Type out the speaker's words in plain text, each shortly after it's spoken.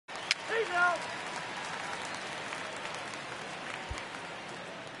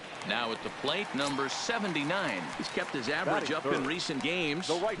Now at the plate, number 79. He's kept his average up in recent games.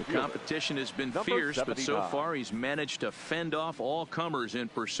 The competition has been fierce, but so far he's managed to fend off all comers in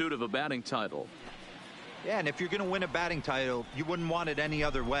pursuit of a batting title. Yeah, and if you're going to win a batting title, you wouldn't want it any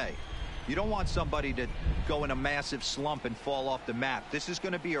other way. You don't want somebody to go in a massive slump and fall off the map. This is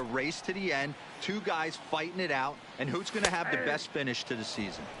going to be a race to the end. Two guys fighting it out, and who's going to have the best finish to the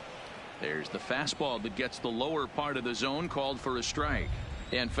season? There's the fastball that gets the lower part of the zone, called for a strike.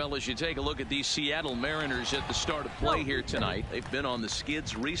 And fellas, you take a look at these Seattle Mariners at the start of play here tonight. They've been on the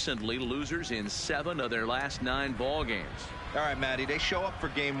skids recently, losers in 7 of their last 9 ball games. All right, Matty, they show up for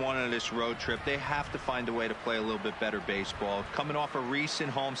game 1 of this road trip. They have to find a way to play a little bit better baseball. Coming off a recent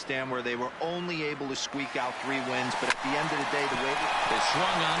homestand where they were only able to squeak out 3 wins, but at the end of the day, the way it's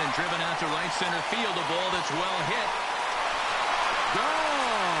swung on and driven out to right center field, a ball that's well hit.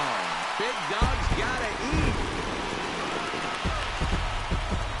 Gone. Big Dog's gotta eat.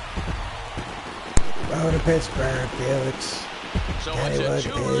 Go to Pittsburgh, Felix. So it's a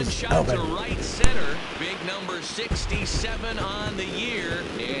 2-run shot to right center. Big number 67 on the year,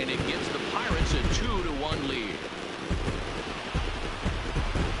 and it gives the Pirates a 2-1 lead.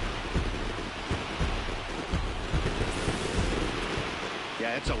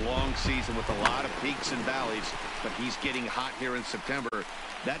 Yeah, it's a long season with a lot of peaks and valleys, but he's getting hot here in September.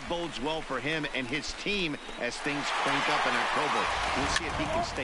 That bodes well for him and his team as things crank up in October. We'll see if he can stay